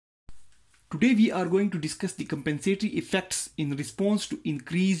Today we are going to discuss the compensatory effects in response to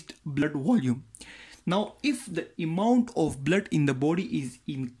increased blood volume. Now, if the amount of blood in the body is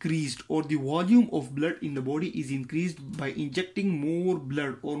increased or the volume of blood in the body is increased by injecting more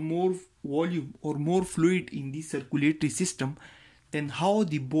blood or more volume or more fluid in the circulatory system, then how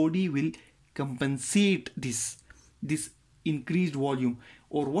the body will compensate this increased volume,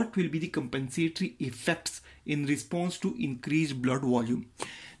 or what will be the compensatory effects in response to increased blood volume.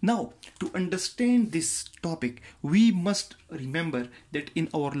 Now, to understand this topic, we must remember that in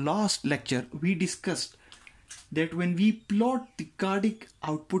our last lecture we discussed that when we plot the cardiac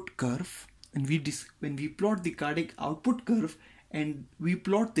output curve and when we plot the cardiac output curve and we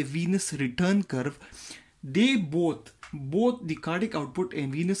plot the venous return curve, they both the cardiac output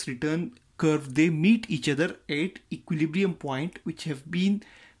and venous return curve, they meet each other at equilibrium point, which has been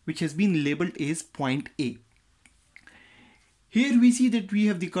labeled as point A. Here we see that we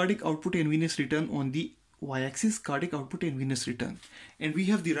have the cardiac output and venous return on the y-axis, cardiac output and venous return, and we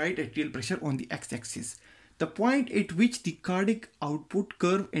have the right atrial pressure on the x-axis. The point at which the cardiac output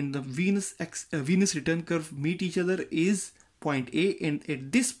curve and the venous return curve meet each other is point A, and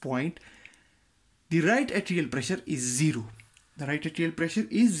at this point the right atrial pressure is 0. The right atrial pressure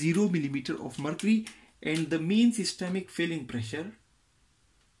is 0 millimeter of mercury and the mean systemic filling pressure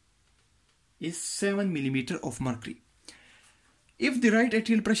is 7 millimeter of mercury. If the right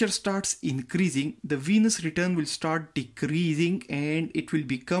atrial pressure starts increasing, the venous return will start decreasing and it will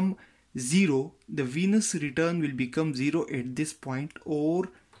become 0. The venous return will become 0 at this point, or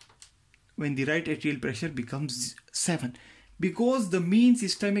when the right atrial pressure becomes 7, because the mean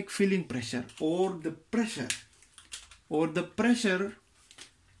systemic filling pressure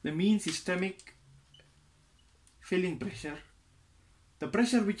the mean systemic filling pressure, the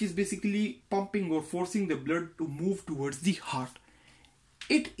pressure which is basically pumping or forcing the blood to move towards the heart,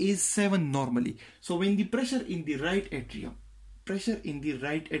 it is 7 normally. So when the pressure in the right atrium,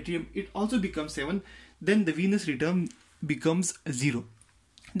 it also becomes 7, then the venous return becomes 0.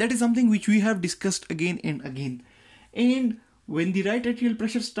 That is something which we have discussed again and again. And when the right atrial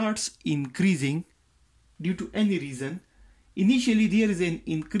pressure starts increasing due to any reason, initially there is an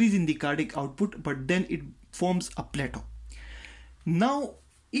increase in the cardiac output, but then it forms a plateau. Now,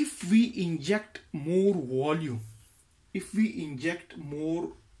 if we inject more volume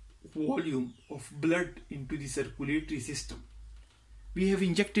of blood into the circulatory system, we have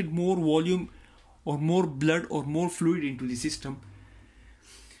injected more volume or more blood or more fluid into the system.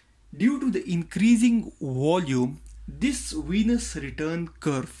 Due to the increasing volume, this venous return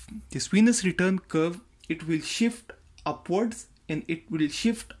curve, it will shift upwards and it will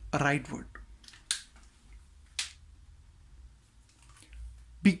shift rightward.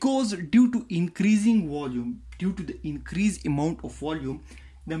 Because due to increasing volume, due to the increased amount of volume,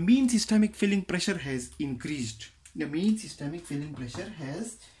 the mean systemic filling pressure has increased.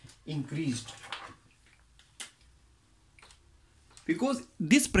 Because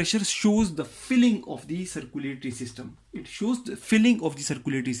this pressure shows the filling of the circulatory system.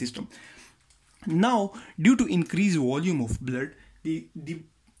 Now, due to increased volume of blood, the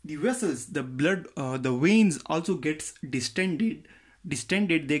vessels, the veins also gets distended,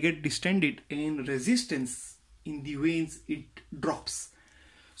 and resistance in the veins, it drops.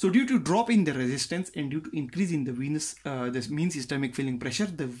 So due to drop in the resistance and due to increase in the venous, the mean systemic filling pressure,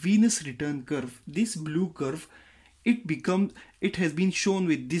 the venous return curve, this blue curve, it has been shown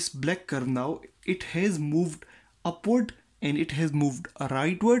with this black curve now. It has moved upward and it has moved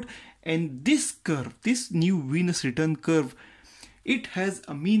rightward, and this curve, this new venous return curve, it has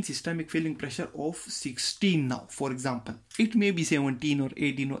a mean systemic filling pressure of 16 now. For example, it may be 17 or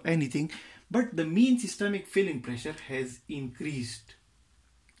 18 or anything, but the mean systemic filling pressure has increased.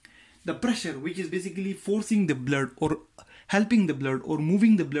 The pressure which is basically forcing the blood or helping the blood or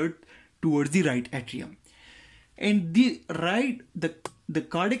moving the blood towards the right atrium. And the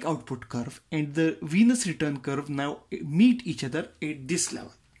cardiac output curve and the venous return curve now meet each other at this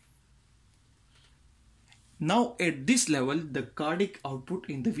level. Now at this level, the cardiac output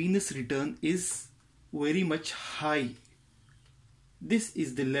and the venous return is very much high. This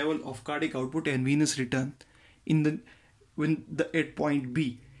is the level of cardiac output and venous return at point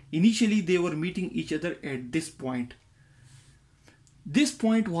B. Initially they were meeting each other at this point. This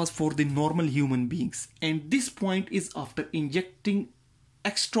point was for the normal human beings, and this point is after injecting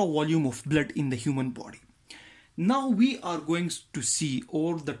extra volume of blood in the human body. Now we are going to see,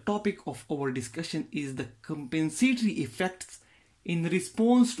 or the topic of our discussion is the compensatory effects in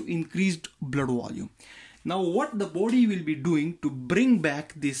response to increased blood volume. Now what the body will be doing to bring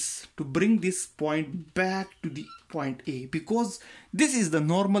this point back to the point A, because this is the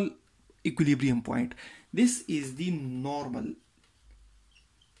normal equilibrium point. This is the normal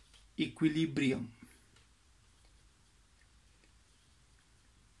equilibrium.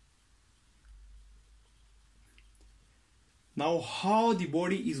 Now how the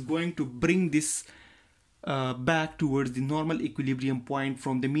body is going to bring this back towards the normal equilibrium point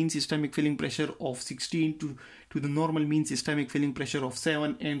from the mean systemic filling pressure of 16 to the normal mean systemic filling pressure of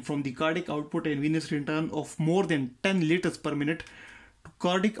 7, and from the cardiac output and venous return of more than 10 liters per minute to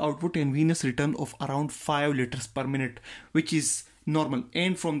cardiac output and venous return of around 5 liters per minute, which is normal,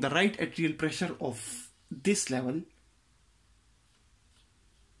 and from the right atrial pressure of this level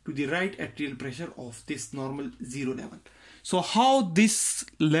to the right atrial pressure of this normal 0 level. So how this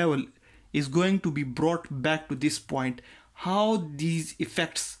level is going to be brought back to this point, how these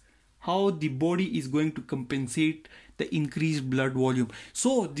effects, how the body is going to compensate the increased blood volume.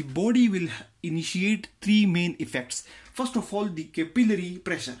 So the body will initiate three main effects. First of all, the capillary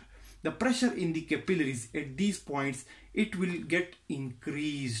pressure. The pressure in the capillaries at these points, it will get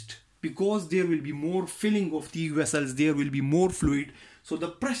increased because there will be more filling of the vessels, there will be more fluid. So the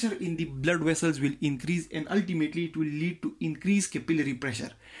pressure in the blood vessels will increase, and ultimately it will lead to increased capillary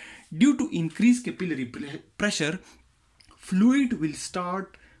pressure. Due to increased capillary pressure, fluid will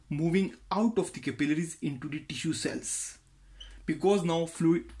start moving out of the capillaries into the tissue cells. Because now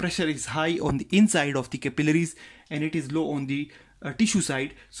fluid pressure is high on the inside of the capillaries and it is low on the tissue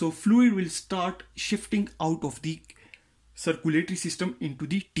side, so fluid will start shifting out of the circulatory system into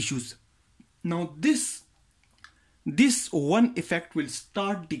the tissues. Now this one effect will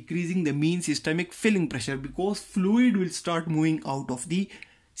start decreasing the mean systemic filling pressure because fluid will start moving out of the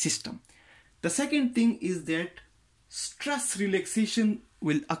system. The second thing is that stress relaxation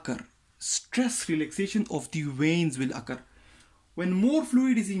will occur. Stress relaxation of the veins will occur. When more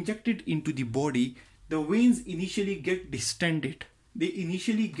fluid is injected into the body, the veins initially get distended. They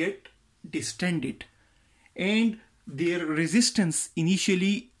initially get distended and their resistance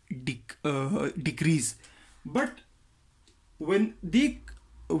initially decrease. But when the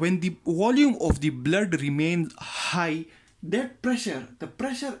volume of the blood remains high, that pressure, the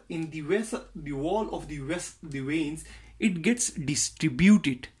pressure in the vessel, the wall of the veins, it gets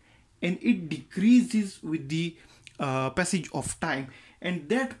distributed and it decreases with the passage of time, and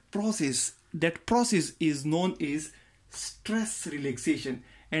that process is known as stress relaxation.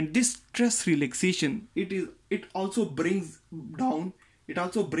 And this stress relaxation, it also brings down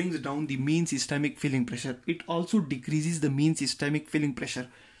the mean systemic filling pressure. It also decreases the mean systemic filling pressure.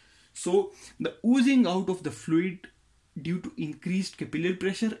 So the oozing out of the fluid due to increased capillary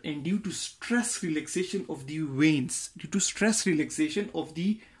pressure and due to stress relaxation of the veins,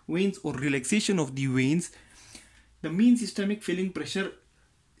 or relaxation of the veins, the mean systemic filling pressure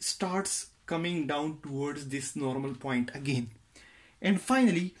starts coming down towards this normal point again. And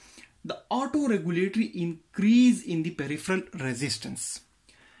finally, the autoregulatory increase in the peripheral resistance.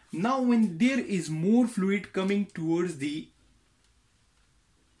 Now when there is more fluid coming towards the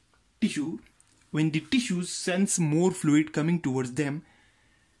tissue, when the tissues sense more fluid coming towards them,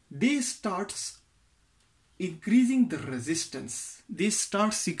 they start increasing the resistance. They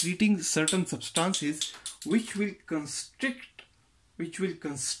start secreting certain substances which will constrict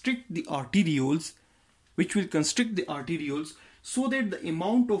the arterioles, so that the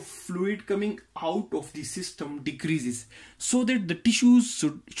amount of fluid coming out of the system decreases, so that the tissues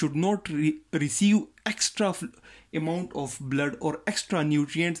should not receive extra amount of blood or extra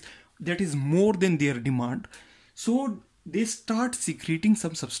nutrients that is more than their demand. So they start secreting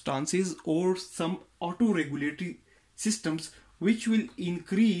some substances or some autoregulatory systems which will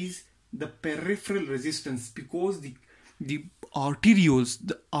increase the peripheral resistance, because the arterioles,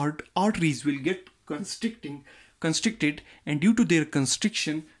 the arteries will get constricted, and due to their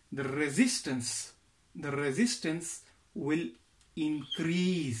constriction, the resistance will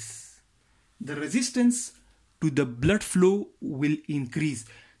increase. The resistance to the blood flow will increase.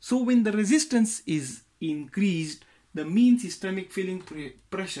 So when the resistance is increased, the mean systemic filling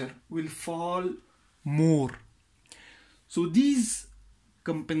pressure will fall more. So these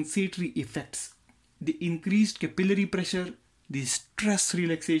compensatory effects, the increased capillary pressure, the stress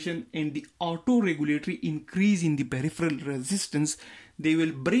relaxation, and the autoregulatory increase in the peripheral resistance, they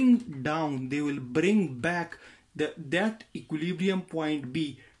will bring back that equilibrium point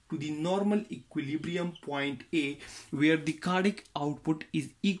B to the normal equilibrium point A, where the cardiac output is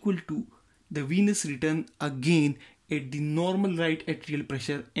equal to the venous return again at the normal right atrial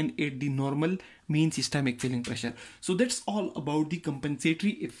pressure and at the normal mean systemic filling pressure. So that's all about the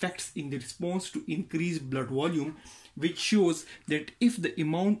compensatory effects in the response to increased blood volume, which shows that if the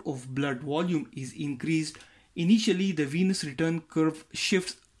amount of blood volume is increased, initially the venous return curve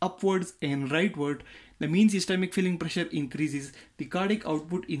shifts upwards and rightward, the mean systemic filling pressure increases, the cardiac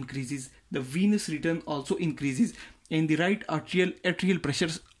output increases, the venous return also increases, and the right atrial pressure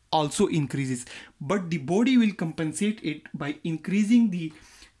also increases. But the body will compensate it by increasing the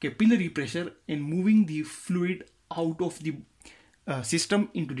capillary pressure and moving the fluid out of the system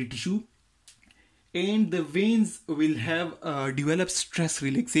into the tissue, and the veins will have developed stress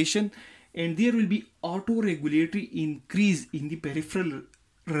relaxation, and there will be auto-regulatory increase in the peripheral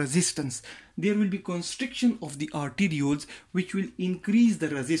resistance. There will be constriction of the arterioles, which will increase the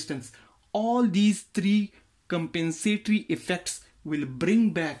resistance. All these three compensatory effects will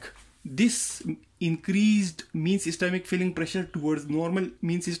bring back this increased mean systemic filling pressure towards normal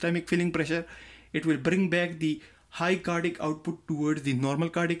mean systemic filling pressure. It will bring back the high cardiac output towards the normal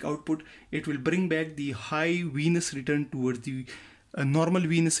cardiac output. It will bring back the high venous return towards the normal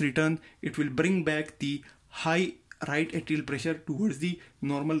venous return. It will bring back the high right atrial pressure towards the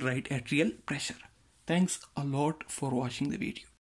normal right atrial pressure. Thanks a lot for watching the video.